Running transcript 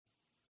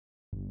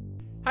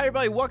Hi,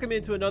 everybody. Welcome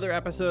into another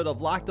episode of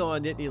Locked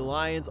On Nittany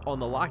Lions on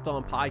the Locked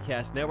On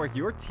Podcast Network,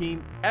 your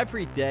team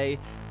every day.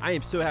 I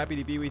am so happy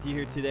to be with you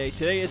here today.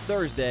 Today is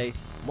Thursday,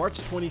 March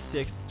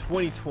 26th,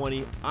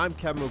 2020. I'm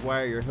Kevin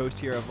McGuire, your host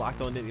here of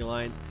Locked On Nittany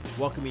Lions,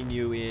 welcoming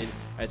you in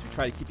as we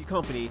try to keep you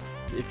company.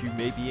 If you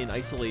may be in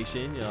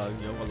isolation,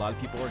 a lot of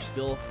people are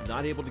still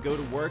not able to go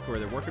to work or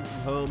they're working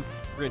from home.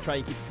 We're going to try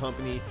and keep you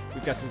company.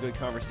 We've got some good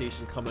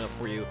conversation coming up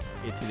for you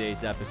in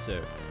today's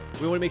episode.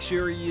 We want to make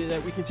sure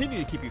that we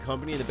continue to keep you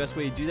company, and the best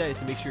way to do that is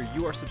to make sure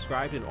you are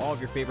subscribed in all of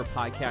your favorite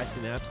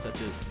podcasting apps, such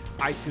as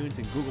iTunes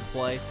and Google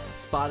Play,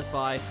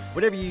 Spotify,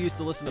 whatever you use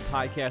to listen to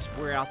podcasts.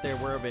 We're out there,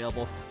 we're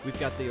available. We've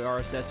got the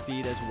RSS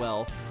feed as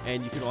well,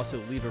 and you can also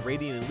leave a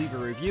rating and leave a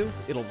review.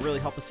 It'll really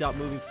help us out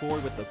moving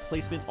forward with the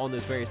placement on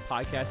those various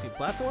podcasting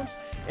platforms,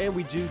 and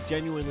we do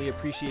genuinely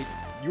appreciate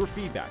your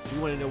feedback. We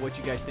want to know what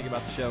you guys think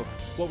about the show.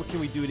 What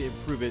can we do to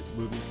improve it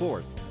moving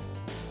forward?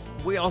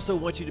 We also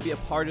want you to be a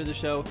part of the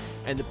show,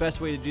 and the best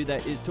way to do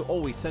that is to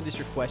always send us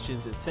your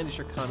questions and send us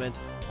your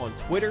comments on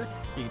Twitter.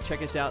 You can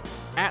check us out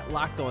at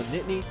Locked On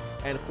Nittany,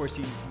 and of course,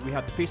 we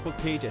have the Facebook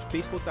page at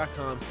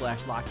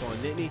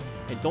facebook.com/LockedOnNittany.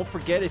 And don't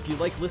forget, if you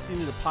like listening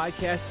to the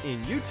podcast in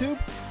YouTube,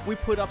 we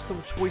put up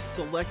some choice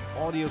select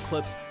audio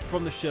clips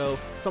from the show,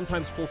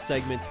 sometimes full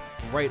segments,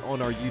 right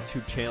on our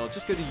YouTube channel.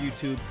 Just go to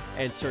YouTube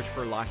and search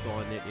for Locked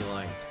On Nittany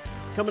Lions.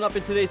 Coming up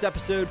in today's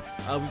episode,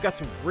 we've got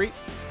some great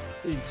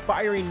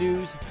inspiring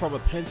news from a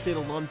Penn State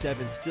alum,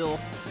 Devin Still.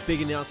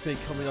 Big announcement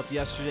coming up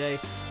yesterday.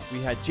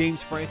 We had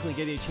James Franklin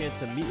getting a chance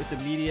to meet with the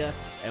media,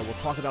 and we'll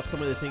talk about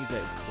some of the things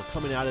that were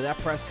coming out of that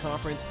press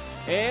conference.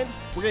 And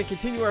we're going to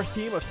continue our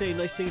theme of saying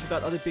nice things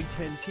about other Big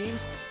Ten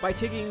teams by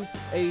taking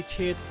a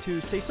chance to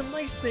say some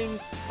nice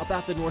things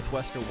about the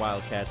Northwestern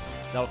Wildcats.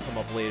 That'll come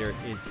up later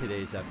in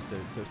today's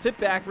episode. So sit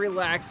back,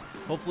 relax.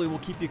 Hopefully we'll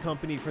keep you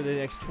company for the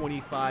next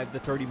 25 to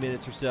 30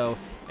 minutes or so,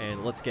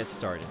 and let's get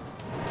started.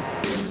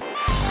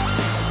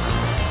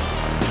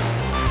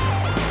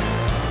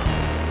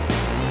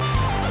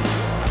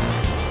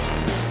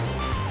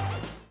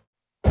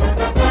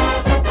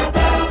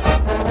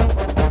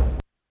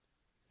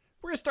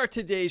 We're going to start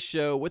today's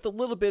show with a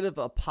little bit of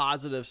a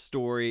positive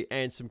story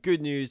and some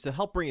good news to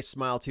help bring a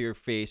smile to your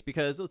face,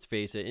 because let's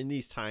face it, in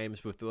these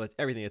times with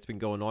everything that's been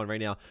going on right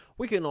now,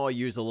 we can all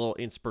use a little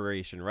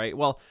inspiration, right?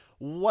 Well,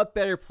 what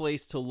better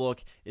place to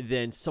look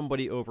than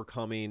somebody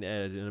overcoming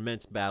an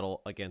immense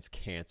battle against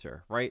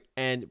cancer, right?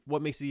 And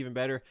what makes it even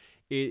better,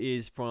 it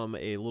is from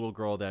a little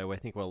girl that I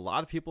think a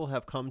lot of people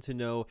have come to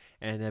know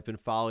and have been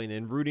following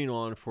and rooting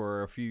on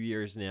for a few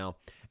years now,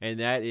 and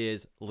that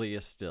is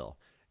Leah Still.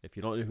 If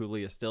you don't know who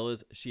Leah Still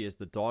is, she is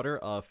the daughter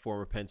of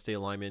former Penn State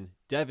lineman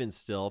Devin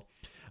Still,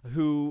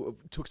 who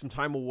took some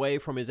time away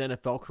from his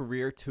NFL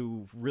career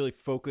to really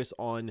focus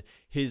on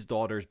his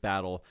daughter's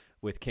battle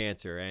with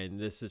cancer. And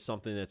this is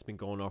something that's been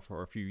going on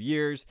for a few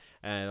years.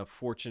 And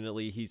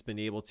fortunately, he's been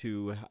able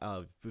to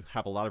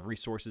have a lot of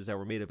resources that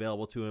were made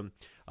available to him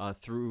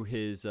through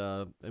his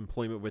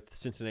employment with the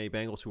Cincinnati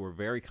Bengals, who were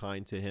very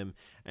kind to him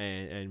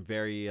and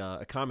very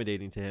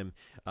accommodating to him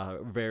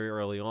very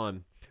early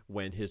on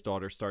when his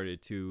daughter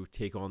started to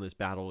take on this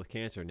battle with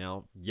cancer.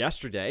 Now,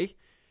 yesterday,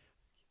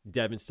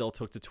 Devin Still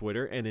took to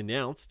Twitter and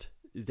announced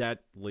that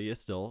Leah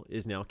Still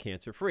is now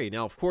cancer-free.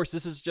 Now, of course,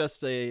 this is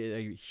just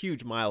a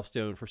huge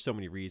milestone for so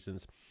many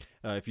reasons.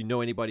 If you know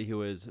anybody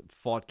who has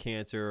fought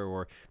cancer,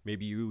 or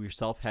maybe you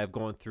yourself have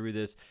gone through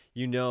this,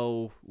 you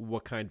know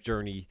what kind of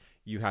journey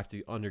you have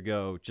to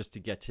undergo just to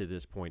get to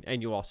this point.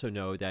 And you also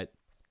know that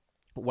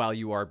while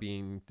you are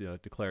being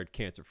declared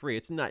cancer-free,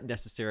 it's not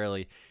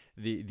necessarily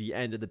the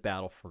end of the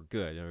battle for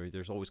good.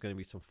 There's always going to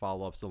be some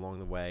follow-ups along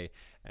the way,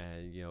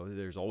 and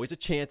there's always a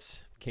chance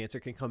cancer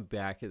can come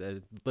back.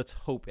 Let's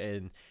hope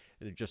and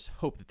just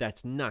hope that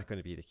that's not going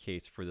to be the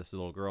case for this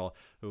little girl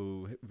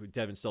who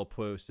Devin Still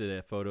posted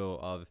a photo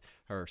of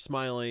her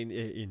smiling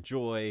in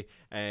joy,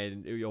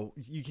 and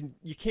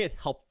you can't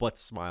help but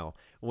smile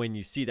when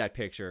you see that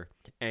picture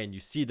and you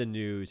see the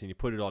news and you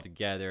put it all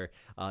together.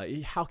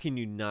 How can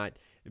you not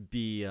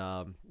be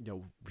a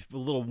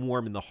little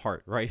warm in the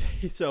heart, right?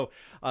 So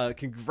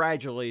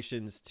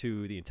congratulations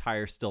to the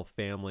entire Still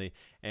family,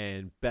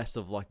 and best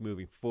of luck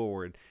moving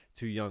forward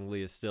to young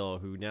Leah Still,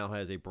 who now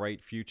has a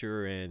bright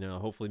future and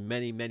hopefully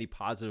many, many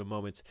positive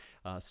moments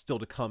still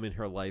to come in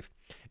her life.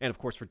 And of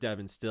course, for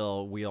Devin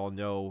Still, we all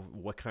know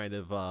what kind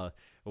of a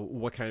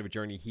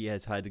journey he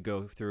has had to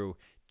go through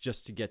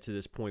just to get to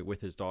this point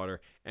with his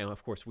daughter. And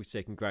of course, we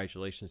say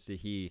congratulations to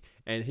he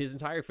and his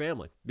entire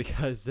family,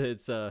 because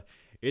it's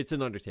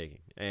an undertaking.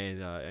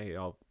 And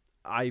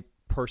I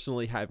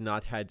personally have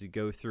not had to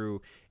go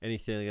through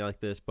anything like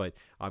this, but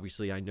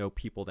obviously I know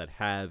people that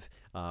have.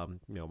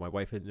 My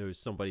wife knows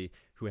somebody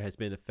who has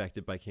been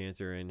affected by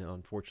cancer, and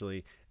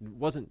unfortunately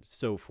wasn't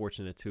so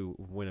fortunate to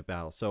win a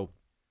battle. So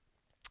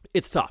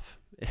It's tough.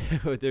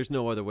 There's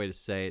no other way to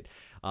say it.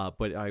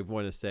 But I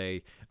want to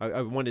say,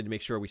 I wanted to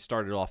make sure we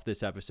started off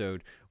this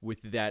episode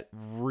with that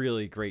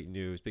really great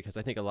news, because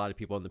I think a lot of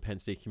people in the Penn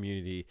State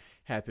community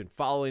have been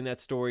following that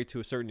story to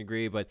a certain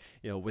degree. But,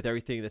 with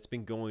everything that's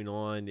been going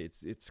on,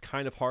 it's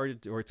kind of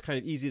hard, or it's kind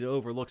of easy to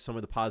overlook some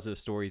of the positive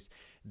stories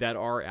that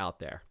are out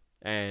there.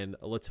 And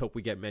let's hope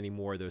we get many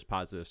more of those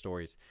positive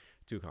stories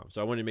to come.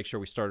 So I wanted to make sure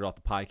we started off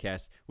the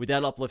podcast with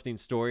that uplifting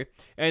story.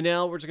 And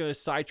now we're just going to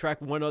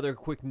sidetrack one other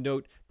quick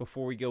note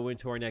before we go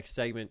into our next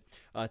segment.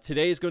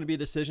 Today is going to be a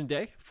decision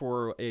day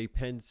for a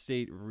Penn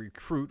State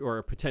recruit, or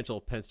a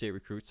potential Penn State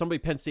recruit. Somebody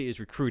Penn State is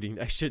recruiting,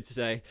 I should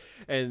say.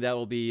 And that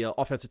will be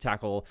offensive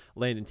tackle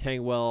Landon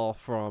Tengwall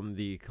from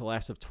the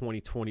class of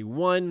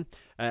 2021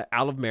 out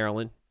of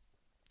Maryland.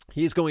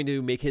 He's going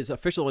to make his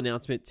official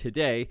announcement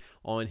today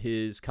on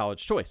his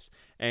college choice,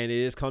 and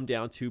it has come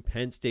down to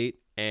Penn State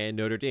and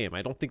Notre Dame.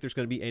 I don't think there's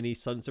going to be any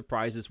sudden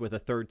surprises with a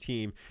third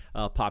team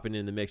popping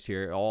in the mix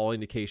here. All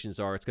indications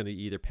are it's going to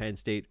be either Penn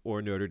State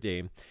or Notre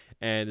Dame,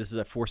 and this is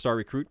a 4-star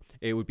recruit.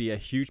 It would be a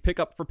huge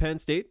pickup for Penn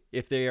State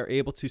if they are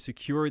able to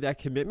secure that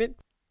commitment.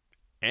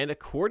 And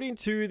according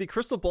to the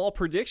Crystal Ball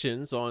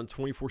predictions on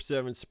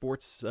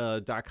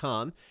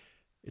 247sports.com,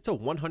 it's a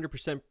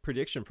 100%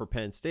 prediction for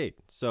Penn State.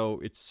 So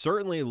it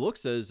certainly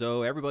looks as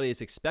though everybody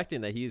is expecting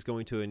that he is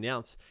going to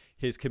announce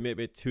his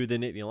commitment to the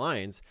Nittany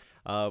Lions,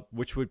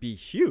 which would be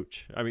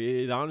huge. I mean,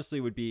 it honestly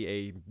would be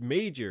a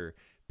major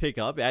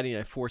pickup, adding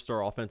a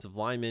 4-star offensive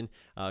lineman,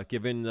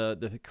 given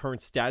the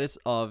current status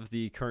of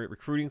the current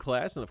recruiting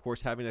class, and of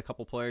course having a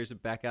couple players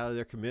back out of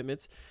their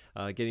commitments,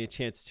 getting a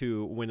chance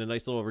to win a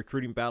nice little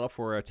recruiting battle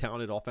for a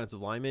talented offensive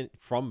lineman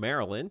from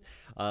Maryland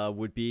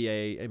would be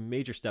a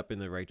major step in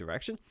the right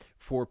direction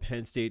for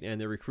Penn State and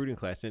their recruiting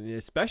class, and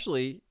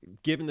especially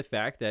given the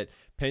fact that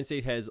Penn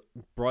State has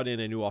brought in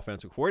a new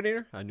offensive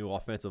coordinator, a new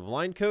offensive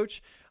line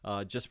coach,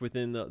 just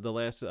within the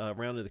last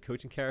round of the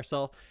coaching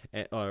carousel,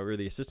 or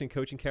the assistant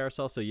coaching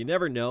carousel. So you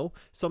never know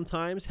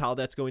sometimes how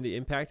that's going to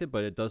impact it,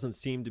 but it doesn't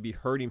seem to be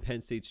hurting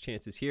Penn State's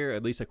chances here,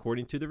 at least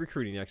according to the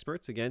recruiting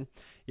experts. Again,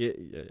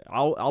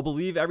 I'll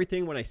believe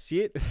everything when I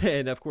see it.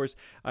 And of course,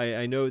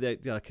 I know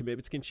that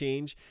commitments can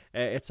change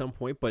at some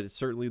point, but it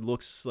certainly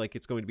looks like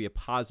it's going to be a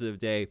positive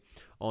day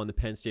on the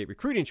Penn State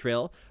recruiting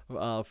trail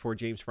for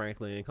James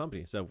Franklin and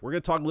company. So we're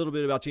going to talk a little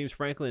bit about James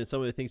Franklin and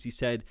some of the things he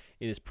said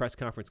in his press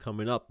conference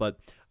coming up. But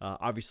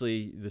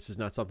obviously, this is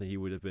not something he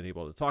would have been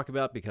able to talk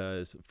about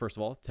because, first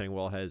of all,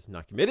 Tengwall has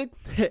not committed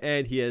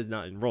and he has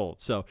not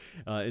enrolled. So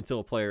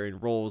until a player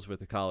enrolls with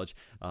the college,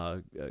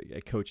 a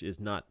coach is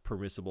not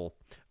permissible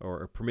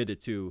or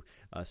permitted to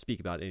speak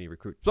about any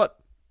recruit. But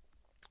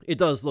it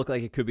does look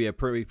like it could be a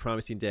pretty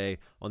promising day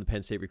on the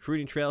Penn State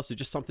recruiting trail. So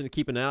just something to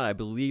keep an eye on. I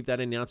believe that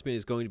announcement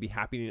is going to be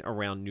happening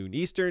around noon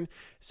Eastern.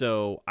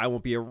 So I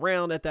won't be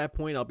around at that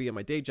point. I'll be at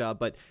my day job.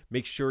 But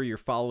make sure you're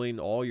following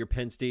all your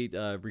Penn State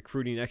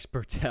recruiting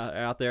experts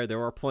out there.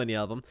 There are plenty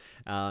of them.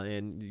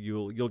 And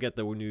you'll get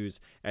the news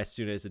as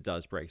soon as it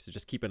does break. So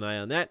just keep an eye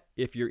on that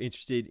if you're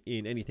interested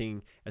in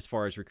anything as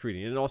far as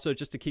recruiting. And also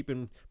just to keep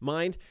in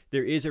mind,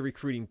 there is a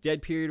recruiting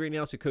dead period right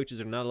now. So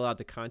coaches are not allowed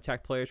to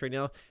contact players right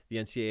now. The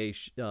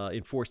NCAA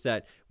enforce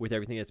that with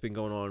everything that's been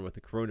going on with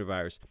the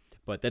coronavirus,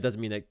 but that doesn't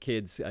mean that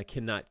kids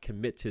cannot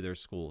commit to their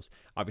schools.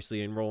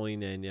 Obviously,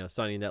 enrolling and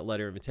signing that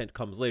letter of intent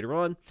comes later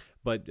on,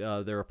 but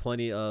there are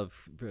plenty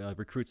of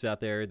recruits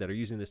out there that are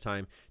using this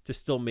time to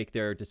still make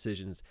their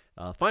decisions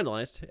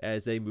finalized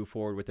as they move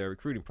forward with their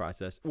recruiting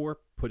process or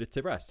put it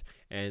to rest,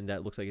 and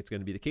that looks like it's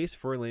going to be the case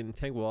for Landon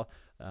Tengwall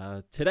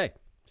today.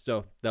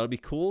 So that'll be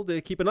cool to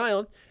keep an eye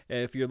on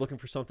if you're looking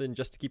for something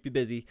just to keep you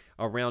busy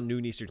around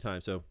noon Eastern time.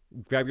 So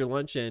grab your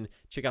lunch and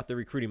check out the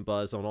recruiting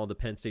buzz on all the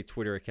Penn State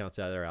Twitter accounts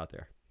that are out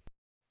there.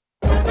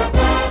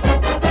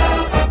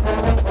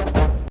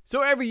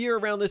 So every year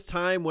around this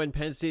time when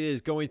Penn State is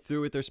going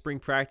through with their spring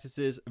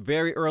practices,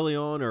 very early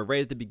on or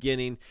right at the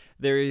beginning,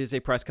 there is a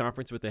press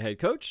conference with the head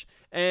coach.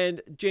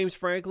 And James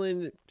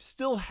Franklin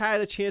still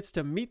had a chance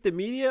to meet the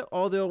media,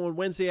 although on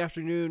Wednesday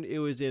afternoon it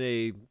was in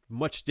a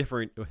much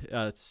different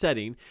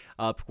setting,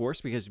 of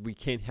course, because we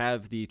can't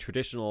have the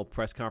traditional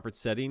press conference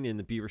setting in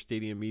the Beaver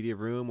Stadium media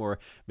room or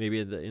maybe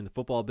in the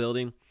football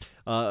building.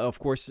 Of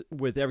course,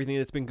 with everything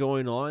that's been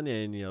going on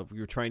and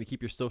you're trying to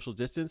keep your social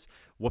distance,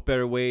 what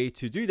better way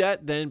to do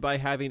that than by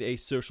having a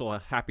social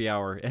happy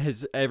hour,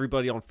 as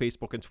everybody on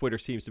Facebook and Twitter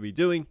seems to be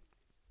doing.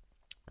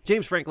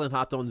 James Franklin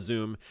hopped on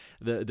Zoom,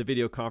 the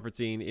video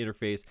conferencing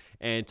interface,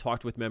 and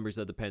talked with members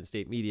of the Penn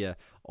State media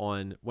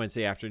on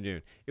Wednesday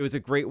afternoon. It was a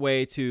great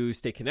way to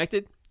stay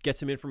connected, get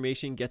some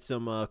information, get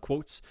some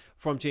quotes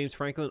from James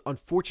Franklin.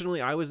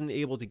 Unfortunately, I wasn't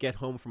able to get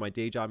home from my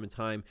day job in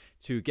time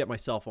to get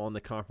myself on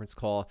the conference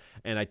call,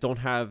 and I don't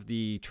have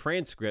the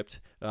transcript,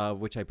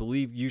 which I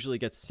believe usually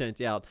gets sent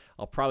out.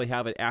 I'll probably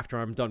have it after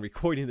I'm done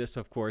recording this,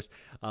 of course,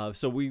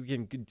 so we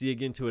can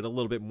dig into it a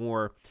little bit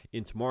more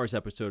in tomorrow's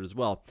episode as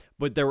well.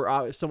 But there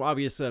were some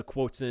obvious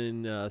quotes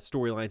and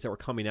storylines that were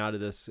coming out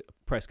of this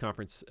press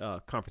conference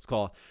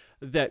call.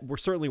 that were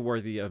certainly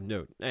worthy of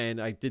note.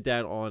 And I did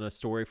that on a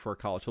story for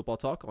College Football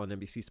Talk on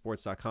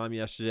NBCSports.com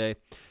yesterday.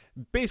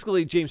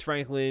 Basically, James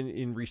Franklin,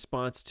 in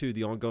response to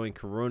the ongoing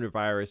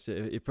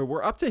coronavirus, if it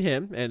were up to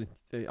him, and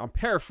I'm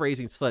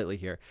paraphrasing slightly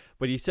here,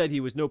 but he said he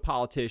was no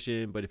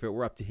politician, but if it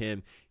were up to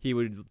him, he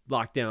would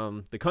lock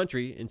down the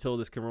country until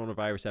this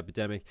coronavirus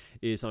epidemic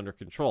is under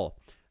control.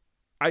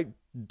 I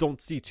don't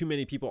see too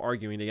many people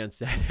arguing against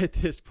that at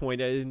this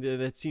point, and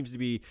that seems to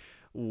be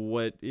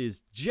what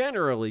is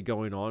generally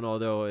going on,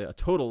 although a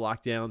total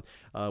lockdown,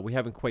 we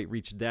haven't quite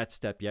reached that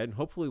step yet, and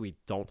hopefully we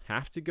don't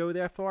have to go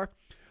that far.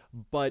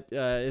 But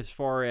as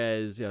far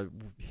as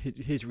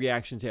his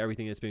reaction to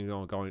everything that's been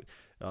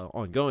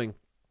ongoing,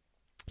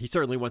 he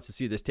certainly wants to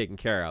see this taken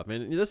care of.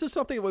 And this is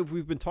something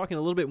we've been talking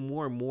a little bit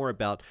more and more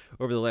about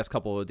over the last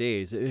couple of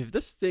days. If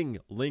this thing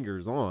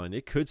lingers on,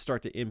 it could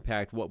start to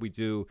impact what we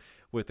do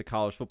with the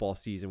college football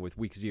season with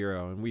week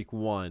 0 and week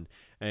 1.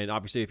 And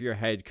obviously, if you're a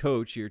head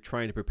coach, you're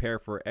trying to prepare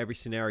for every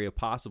scenario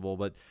possible.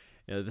 But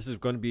this is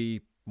going to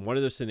be one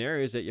of those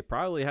scenarios that you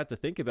probably have to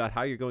think about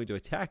how you're going to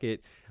attack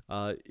it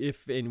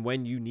if and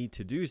when you need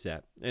to do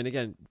that. And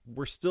again,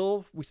 we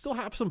still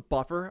have some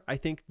buffer, I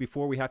think,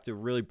 before we have to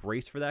really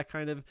brace for that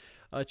kind of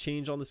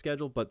change on the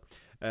schedule. But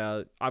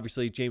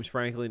obviously, James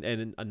Franklin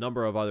and a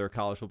number of other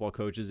college football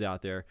coaches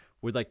out there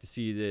would like to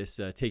see this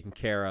taken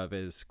care of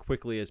as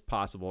quickly as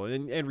possible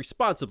and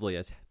responsibly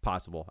as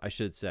possible, I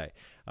should say.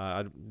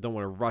 I don't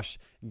want to rush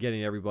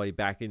getting everybody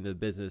back into the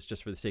business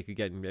just for the sake of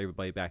getting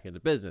everybody back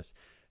into business.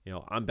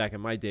 I'm back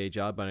in my day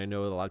job, but I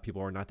know a lot of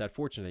people are not that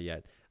fortunate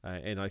yet.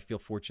 And I feel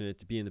fortunate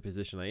to be in the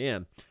position I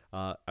am.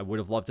 I would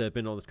have loved to have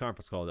been on this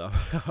conference call, though.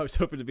 I was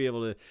hoping to be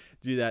able to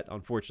do that.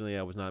 Unfortunately,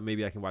 I was not.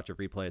 Maybe I can watch a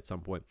replay at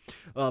some point.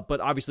 But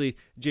obviously,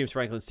 James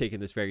Franklin's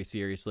taken this very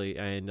seriously,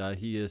 and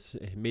he has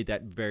made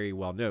that very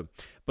well known.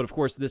 But of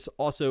course, this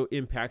also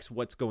impacts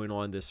what's going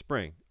on this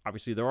spring.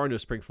 Obviously, there are no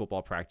spring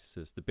football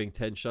practices. The Big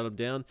Ten shut them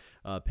down.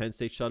 Penn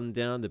State shut them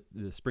down.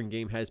 The spring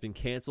game has been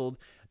canceled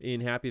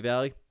in Happy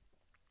Valley.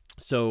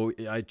 So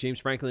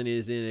James Franklin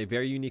is in a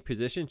very unique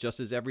position,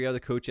 just as every other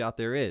coach out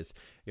there is.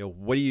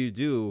 What do you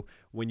do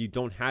when you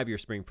don't have your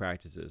spring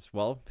practices?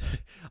 Well,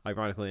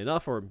 ironically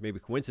enough, or maybe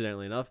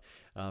coincidentally enough,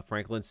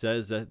 Franklin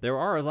says that there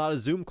are a lot of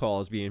Zoom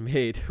calls being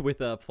made with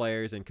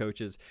players and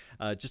coaches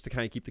just to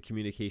kind of keep the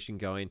communication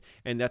going.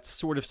 And that's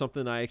sort of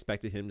something I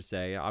expected him to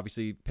say.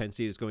 Obviously, Penn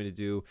State is going to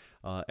do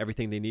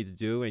everything they need to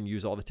do and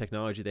use all the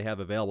technology they have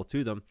available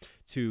to them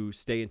to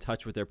stay in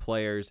touch with their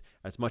players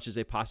as much as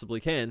they possibly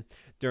can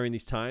during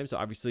these times.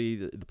 Obviously,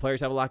 the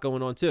players have a lot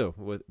going on too,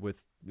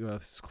 with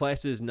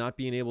classes not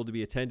being able to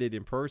be attended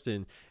in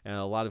person and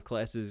a lot of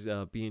classes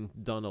being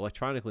done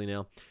electronically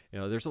now.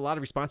 There's a lot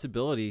of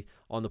responsibility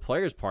on the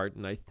players' part,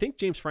 and I think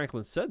James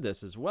Franklin said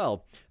this as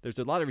well. There's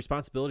a lot of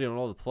responsibility on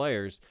all the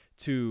players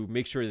to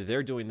make sure that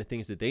they're doing the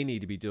things that they need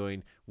to be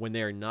doing when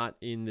they're not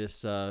in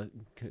this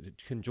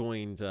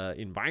conjoined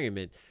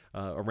environment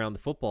around the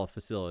football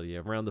facility,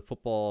 around the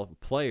football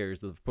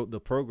players, the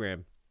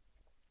program.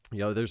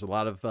 There's a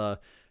lot of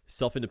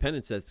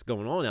self-independence that's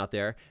going on out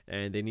there,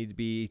 and they need to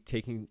be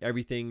taking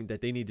everything that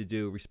they need to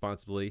do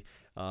responsibly,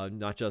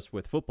 not just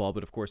with football,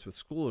 but of course with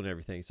school and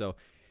everything. So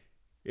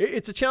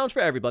it's a challenge for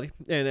everybody,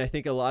 and I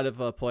think a lot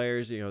of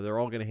players, they're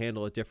all going to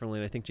handle it differently,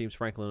 and I think James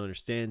Franklin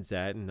understands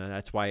that, and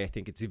that's why I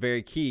think it's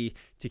very key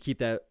to keep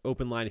that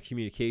open line of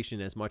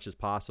communication as much as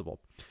possible.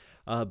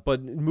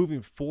 But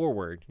moving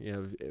forward,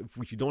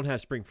 if you don't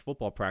have spring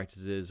football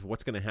practices,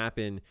 what's going to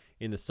happen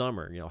in the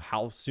summer?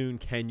 How soon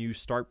can you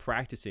start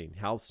practicing?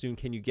 How soon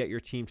can you get your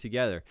team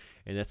together?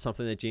 And that's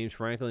something that James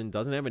Franklin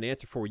doesn't have an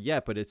answer for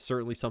yet, but it's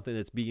certainly something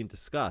that's being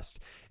discussed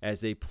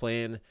as they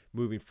plan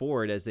moving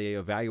forward, as they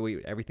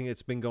evaluate everything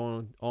that's been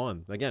going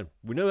on. Again,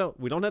 we know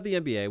we don't have the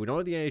NBA, we don't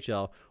have the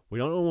NHL, we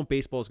don't know when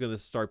baseball is going to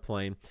start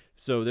playing.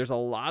 So there's a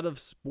lot of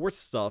sports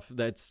stuff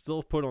that's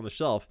still put on the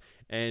shelf.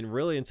 And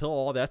really, until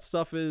all that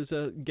stuff is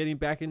getting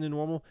back into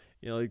normal,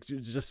 it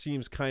just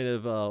seems kind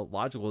of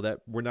logical that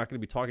we're not going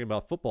to be talking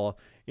about football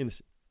in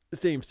the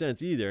same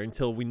sense either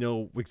until we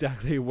know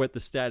exactly what the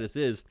status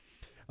is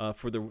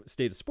for the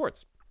state of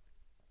sports.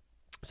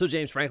 So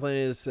James Franklin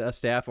and his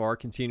staff are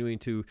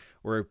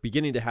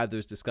beginning to have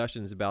those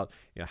discussions about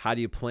how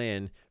do you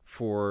plan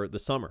for the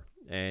summer.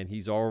 And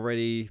he's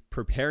already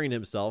preparing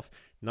himself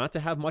not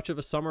to have much of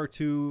a summer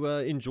to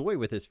enjoy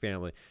with his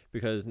family,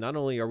 because not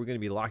only are we going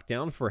to be locked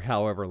down for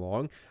however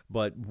long,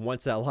 but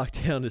once that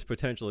lockdown is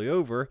potentially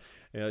over,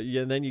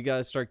 and then you got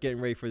to start getting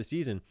ready for the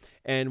season.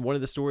 And one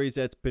of the stories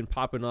that's been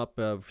popping up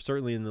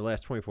certainly in the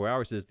last 24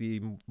 hours is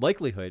the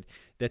likelihood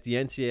that the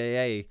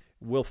NCAA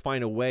will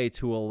find a way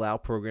to allow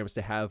programs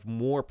to have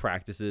more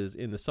practices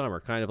in the summer,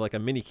 kind of like a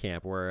mini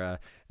camp or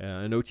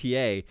an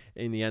OTA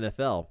in the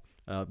NFL.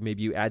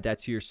 Maybe you add that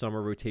to your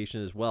summer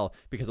rotation as well,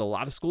 because a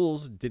lot of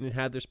schools didn't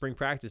have their spring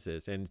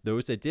practices, and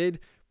those that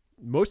did,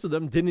 most of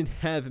them didn't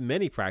have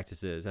many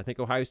practices. I think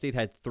Ohio State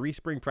had 3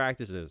 spring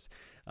practices.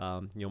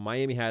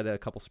 Miami had a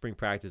couple spring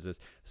practices.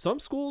 Some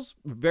schools,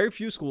 very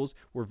few schools,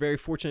 were very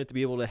fortunate to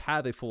be able to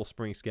have a full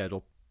spring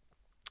schedule.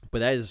 but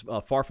that is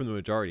far from the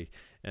majority.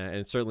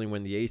 And certainly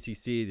when the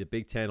ACC, the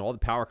Big Ten, all the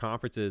power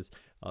conferences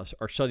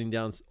are shutting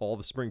down all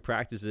the spring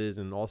practices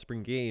and all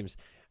spring games,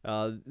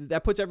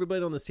 that puts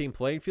everybody on the same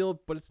playing field,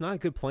 but it's not a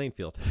good playing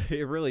field.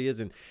 It really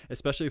isn't,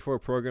 especially for a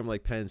program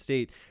like Penn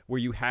State, where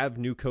you have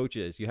new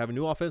coaches. You have a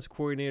new offensive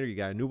coordinator, you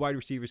got a new wide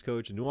receivers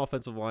coach, a new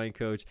offensive line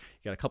coach,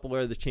 you got a couple of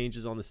other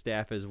changes on the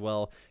staff as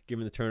well,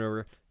 given the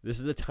turnover. This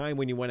is the time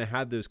when you want to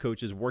have those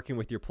coaches working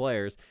with your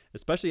players,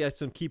 especially at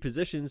some key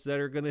positions that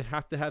are going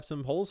to have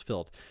some holes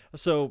filled.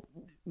 So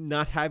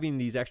not having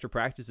these extra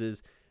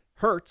practices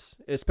hurts,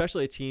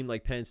 especially a team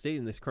like Penn State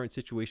in this current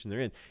situation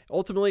they're in.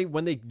 Ultimately,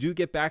 when they do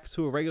get back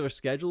to a regular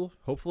schedule,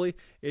 hopefully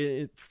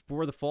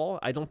for the fall,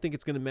 I don't think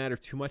it's going to matter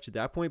too much at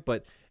that point.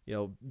 But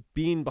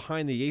being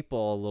behind the eight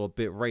ball a little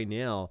bit right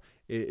now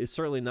is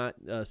certainly not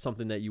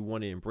something that you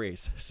want to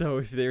embrace. So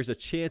if there's a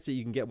chance that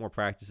you can get more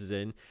practices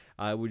in,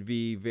 I would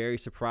be very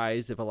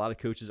surprised if a lot of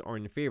coaches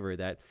aren't in favor of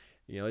that.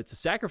 It's a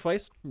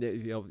sacrifice.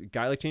 A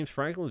guy like James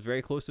Franklin is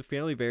very close to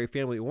family, very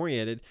family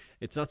oriented.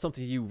 It's not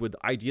something he would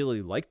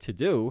ideally like to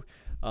do,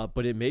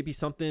 but it may be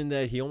something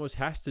that he almost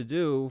has to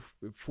do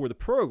for the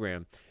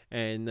program.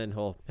 And then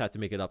he'll have to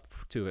make it up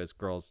to his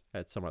girls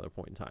at some other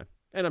point in time.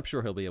 And I'm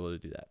sure he'll be able to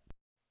do that.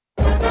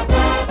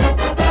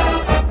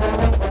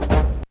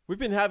 We've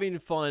been having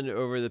fun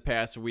over the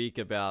past week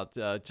about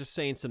just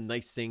saying some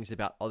nice things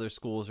about other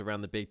schools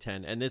around the Big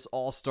Ten. And this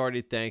all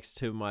started thanks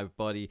to my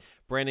buddy,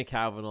 Brandon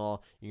Kavanaugh.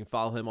 You can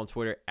follow him on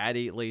Twitter at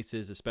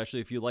 8Laces, especially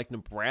if you like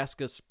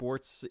Nebraska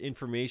sports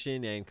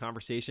information and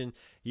conversation.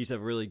 He's a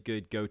really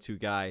good go-to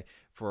guy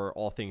for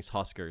all things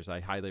Huskers. I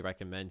highly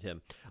recommend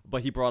him.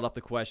 But he brought up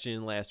the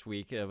question last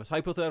week. It was a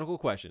hypothetical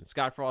question.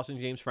 Scott Frost and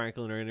James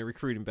Franklin are in a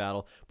recruiting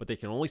battle, but they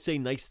can only say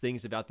nice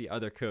things about the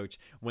other coach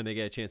when they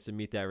get a chance to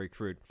meet that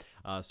recruit.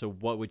 So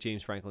what would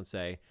James Franklin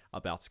say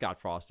about Scott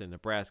Frost in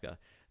Nebraska?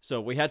 So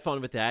we had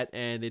fun with that,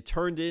 and it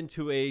turned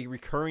into a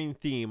recurring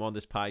theme on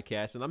this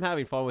podcast, and I'm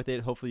having fun with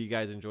it. Hopefully you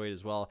guys enjoy it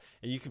as well,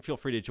 and you can feel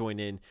free to join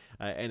in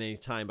at any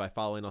time by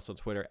following us on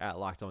Twitter at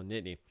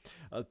LockedOnNittany.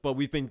 But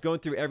we've been going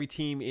through every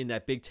team in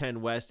that Big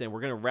Ten West, and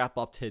we're going to wrap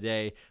up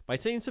today by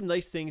saying some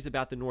nice things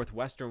about the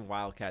Northwestern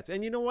Wildcats.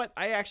 And you know what?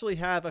 I actually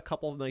have a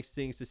couple of nice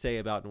things to say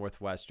about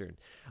Northwestern.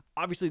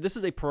 Obviously, this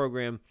is a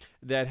program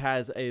that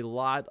has a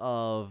lot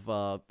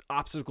of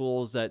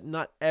obstacles that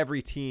not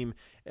every team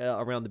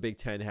around the Big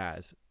Ten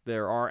has.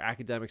 There are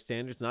academic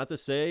standards, not to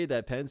say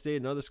that Penn State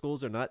and other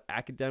schools are not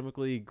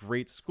academically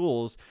great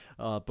schools,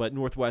 but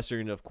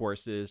Northwestern, of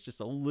course, is just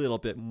a little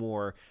bit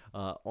more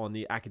on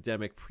the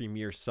academic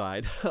premier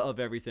side of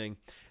everything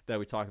that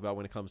we talk about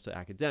when it comes to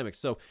academics.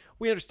 So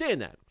we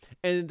understand that,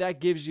 and that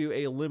gives you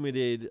a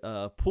limited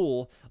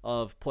pool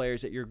of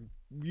players that you're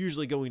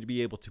usually going to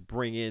be able to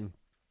bring in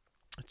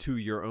to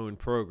your own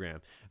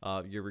program.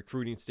 Your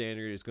recruiting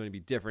standard is going to be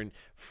different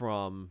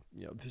from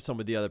some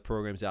of the other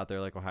programs out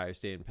there like Ohio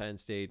State and Penn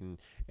State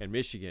and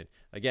Michigan.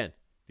 Again,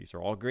 these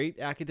are all great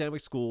academic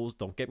schools,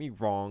 don't get me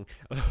wrong,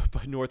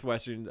 but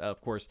Northwestern,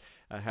 of course,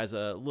 has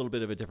a little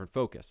bit of a different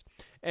focus.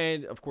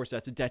 And, of course,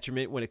 that's a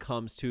detriment when it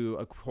comes to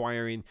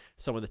acquiring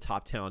some of the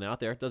top talent out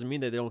there. It doesn't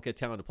mean that they don't get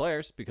talented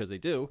players, because they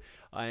do.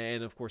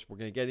 And, of course, we're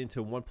going to get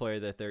into one player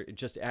that they're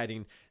just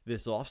adding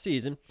this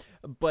offseason.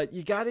 But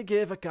you got to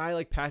give a guy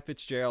like Pat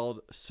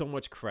Fitzgerald so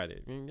much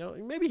credit.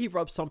 Maybe he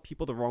rubs some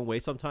people the wrong way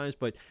sometimes,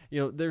 but,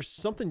 there's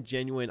something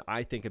genuine,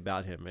 I think,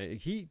 about him.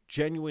 He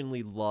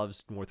genuinely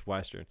loves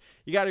Northwestern.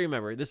 You got to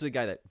remember, this is a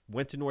guy that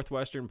went to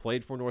Northwestern,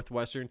 played for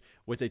Northwestern,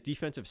 was a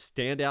defensive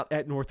standout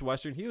at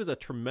Northwestern. He was a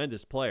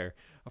tremendous player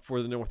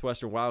for the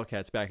Northwestern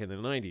Wildcats back in the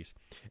 90s.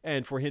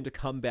 And for him to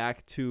come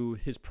back to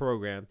his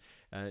program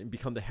and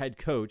become the head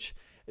coach,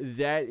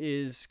 that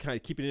is kind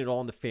of keeping it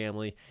all in the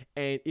family,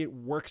 and it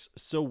works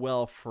so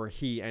well for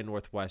he and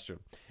Northwestern.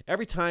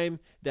 Every time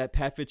that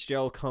Pat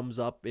Fitzgerald comes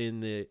up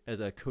as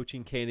a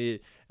coaching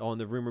candidate on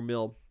the rumor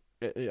mill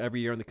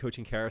every year on the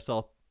coaching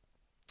carousel,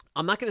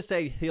 I'm not going to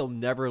say he'll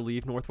never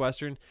leave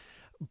Northwestern,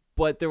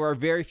 but there are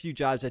very few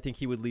jobs I think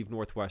he would leave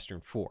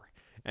Northwestern for.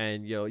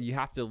 And, you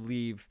have to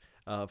leave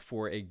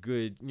for a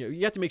good,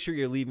 you have to make sure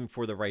you're leaving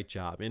for the right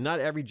job. And not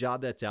every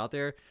job that's out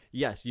there,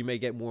 yes, you may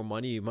get more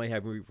money, you might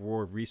have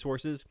more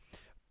resources,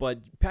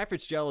 but Pat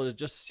Fitzgerald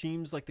just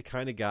seems like the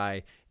kind of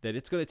guy that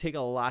it's going to take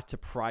a lot to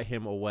pry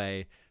him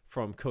away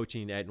from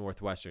coaching at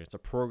Northwestern. It's a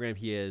program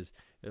he has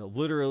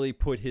literally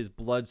put his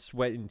blood,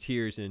 sweat, and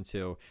tears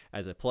into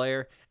as a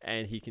player,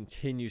 and he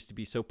continues to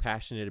be so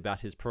passionate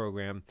about his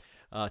program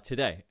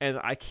today. And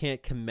I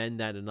can't commend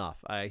that enough.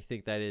 I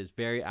think that is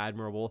very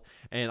admirable,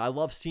 and I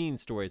love seeing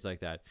stories like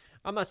that.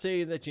 I'm not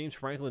saying that James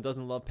Franklin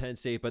doesn't love Penn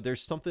State, but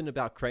there's something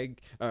about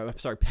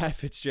Pat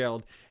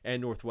Fitzgerald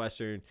and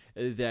Northwestern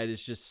that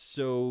is just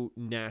so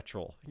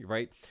natural,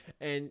 right?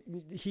 And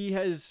he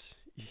has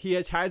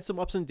had some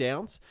ups and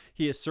downs.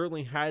 He has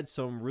certainly had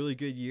some really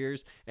good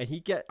years, and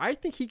I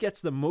think he gets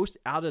the most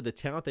out of the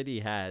talent that he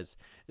has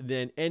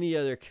than any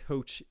other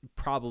coach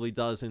probably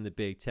does in the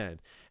Big Ten.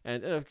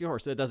 And of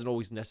course, that doesn't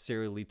always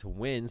necessarily lead to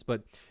wins,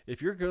 but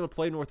if you're going to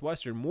play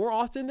Northwestern, more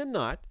often than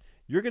not,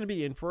 you're going to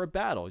be in for a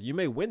battle. You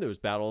may win those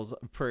battles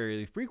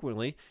fairly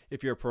frequently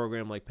if you're a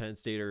program like Penn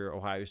State or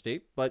Ohio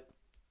State, but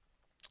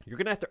you're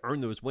going to have to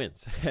earn those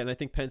wins. And I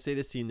think Penn State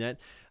has seen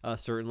that,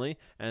 certainly,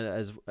 and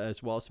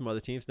as well as some other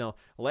teams. Now,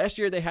 last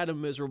year they had a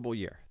miserable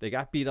year. They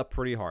got beat up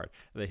pretty hard.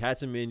 They had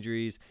some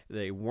injuries.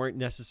 They weren't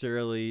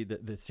necessarily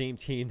the same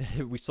team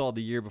that we saw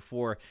the year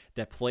before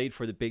that played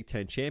for the Big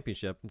Ten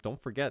championship. Don't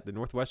forget, the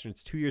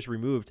Northwestern's 2 years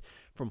removed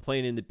from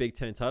playing in the Big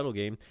Ten title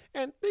game,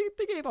 and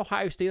they gave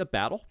Ohio State a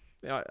battle.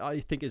 I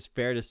think it's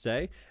fair to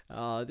say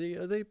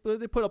they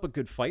put up a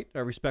good fight,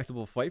 a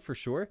respectable fight for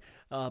sure.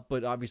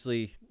 But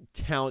obviously,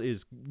 talent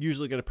is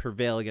usually going to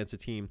prevail against a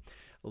team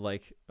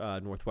like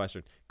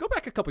Northwestern. Go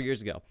back a couple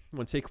years ago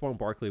when Saquon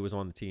Barkley was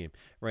on the team,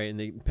 right?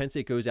 And Penn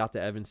State goes out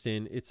to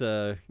Evanston. It's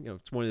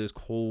it's one of those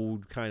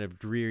cold, kind of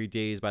dreary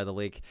days by the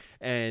lake,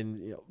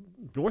 and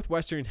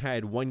Northwestern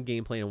had one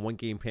game plan and one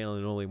game plan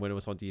only when it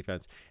was on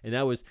defense, and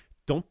that was,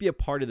 don't be a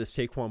part of the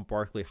Saquon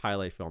Barkley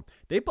highlight film.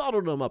 They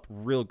bottled him up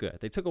real good.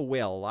 They took away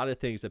a lot of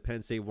things that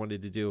Penn State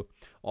wanted to do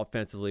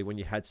offensively when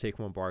you had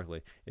Saquon Barkley.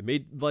 It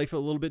made life a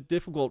little bit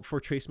difficult for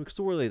Trace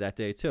McSorley that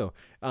day too.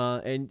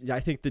 And I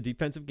think the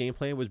defensive game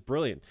plan was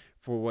brilliant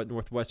for what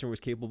Northwestern was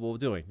capable of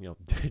doing.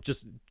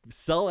 Just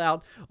sell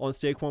out on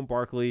Saquon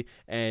Barkley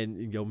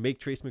and make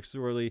Trace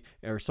McSorley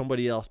or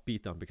somebody else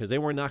beat them, because they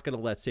were not going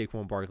to let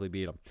Saquon Barkley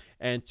beat them.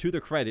 And to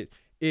their credit,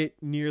 it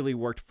nearly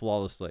worked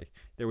flawlessly.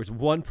 There was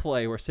one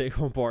play where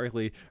Saquon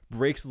Barkley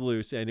breaks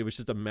loose, and it was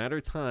just a matter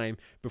of time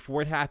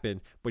before it happened,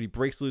 but he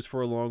breaks loose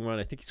for a long run.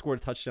 I think he scored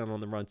a touchdown on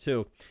the run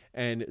too,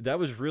 and that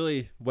was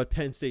really what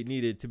Penn State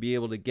needed to be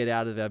able to get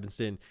out of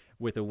Evanston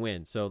with a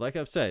win. So like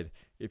I've said,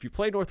 if you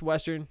play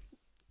Northwestern,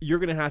 you're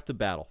going to have to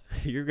battle.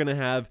 You're going to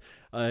have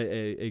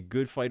a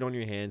good fight on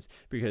your hands,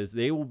 because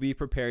they will be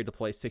prepared to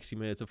play 60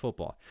 minutes of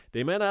football.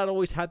 They might not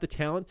always have the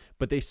talent,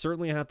 but they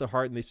certainly have the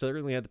heart, and they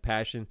certainly have the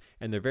passion,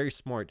 and they're very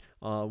smart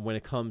when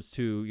it comes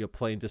to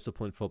playing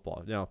disciplined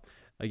football. Now,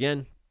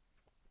 again,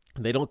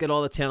 they don't get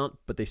all the talent,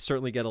 but they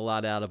certainly get a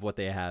lot out of what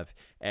they have.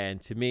 And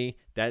to me,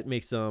 that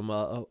makes them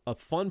a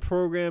fun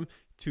program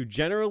to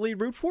generally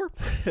root for,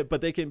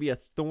 but they can be a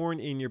thorn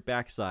in your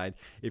backside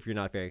if you're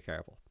not very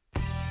careful.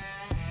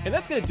 And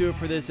that's going to do it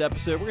for this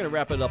episode. We're going to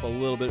wrap it up a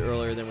little bit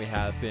earlier than we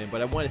have been, but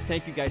I want to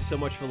thank you guys so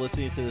much for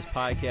listening to this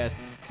podcast,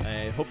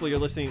 and hopefully you're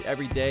listening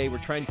every day. We're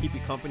trying to keep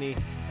you company.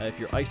 If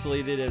you're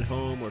isolated at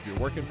home or if you're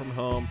working from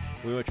home,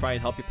 we want to try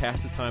and help you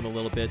pass the time a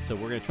little bit, so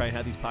we're going to try and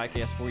have these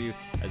podcasts for you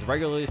as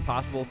regularly as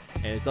possible,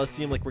 and it does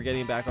seem like we're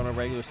getting back on a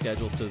regular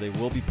schedule, so they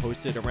will be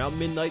posted around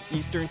midnight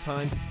Eastern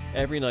time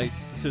every night,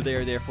 so they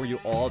are there for you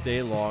all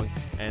day long.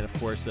 And of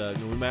course, no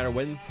matter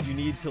when you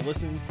need to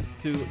listen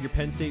to your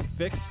Penn State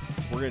fix,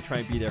 we're going to try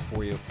and be there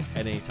for you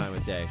at any time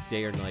of day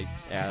or night,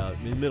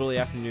 in the middle of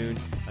the afternoon.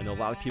 I know a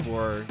lot of people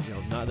are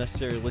not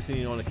necessarily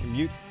listening on a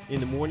commute in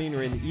the morning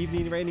or in the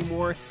evening right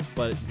anymore,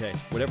 but okay,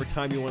 whatever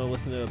time you want to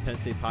listen to a Penn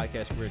State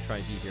podcast, we're going to try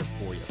and be here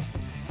for you.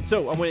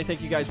 So I want to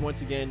thank you guys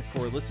once again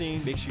for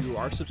listening. Make sure you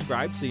are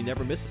subscribed so you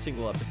never miss a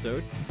single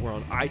episode. We're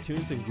on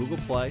iTunes and Google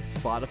Play,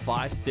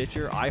 Spotify,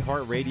 Stitcher,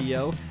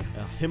 iHeartRadio,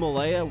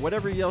 Himalaya,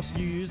 whatever else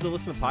you use to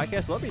listen to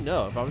podcasts. Let me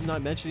know. If I'm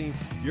not mentioning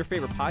your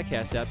favorite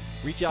podcast app,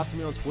 reach out to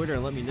me on Twitter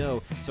and let me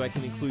know so I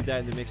can include that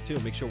in the mix too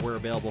and make sure we're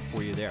available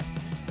for you there.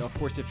 Now, of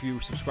course, if you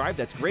subscribe,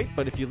 that's great,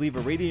 but if you leave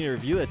a rating and a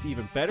review, that's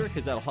even better,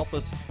 because that'll help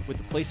us with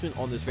the placement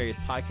on those various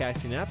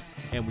podcasting apps.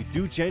 And we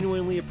do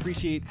genuinely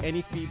appreciate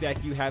any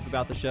feedback you have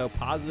about the show,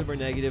 positive or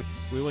negative.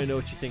 We want to know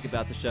what you think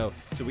about the show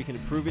so we can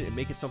improve it and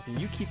make it something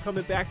you keep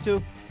coming back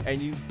to,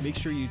 and you make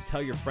sure you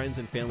tell your friends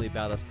and family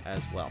about us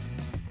as well.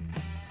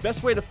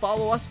 Best way to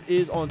follow us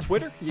is on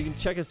Twitter. You can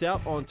check us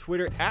out on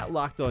Twitter at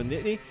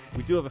LockedOnNittany.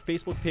 We do have a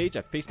Facebook page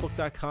at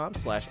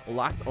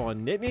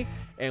facebook.com/LockedOnNittany,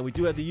 and we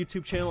do have the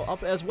YouTube channel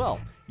up as well,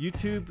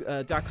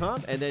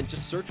 youtube.com, and then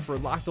just search for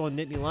Locked On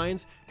Nittany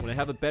Lions. When I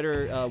have a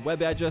better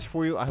web address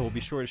for you, I will be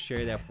sure to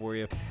share that for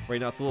you. Right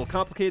now it's a little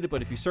complicated,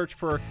 but if you search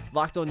for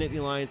Locked On Nittany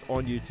Lions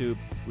on YouTube,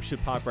 we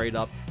should pop right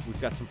up.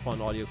 We've got some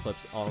fun audio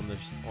clips on the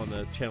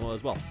channel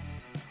as well.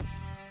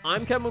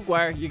 I'm Kevin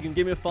McGuire. You can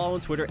give me a follow on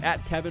Twitter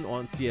at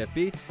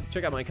KevinOnCFB.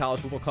 Check out my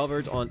college football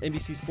coverage on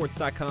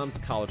NBCSports.com's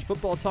College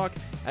Football Talk,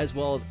 as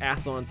well as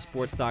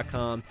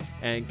AthlonSports.com.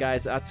 And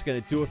guys, that's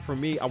going to do it for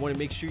me. I want to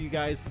make sure you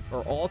guys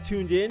are all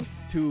tuned in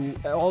to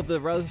all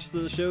the rest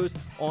of the shows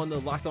on the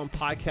Locked On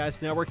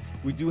Podcast Network.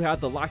 We do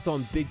have the Locked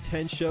On Big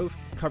Ten show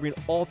covering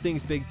all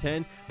things Big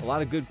Ten. A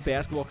lot of good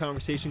basketball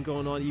conversation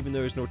going on, even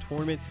though there's no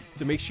tournament.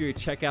 So make sure you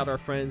check out our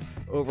friends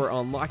over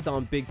on Locked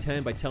On Big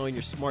Ten by telling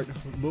your smart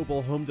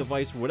mobile home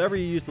device, whatever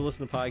you use to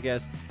listen to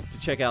podcasts, to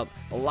check out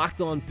a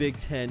Locked On Big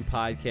Ten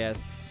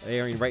podcast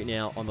airing right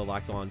now on the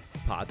Locked On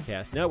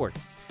Podcast Network.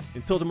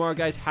 Until tomorrow,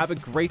 guys, have a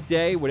great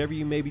day, whatever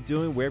you may be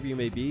doing, wherever you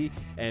may be,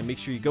 and make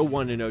sure you go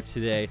 1-0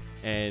 today.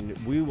 And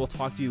we will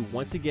talk to you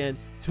once again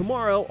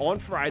tomorrow on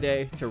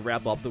Friday to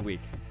wrap up the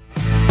week.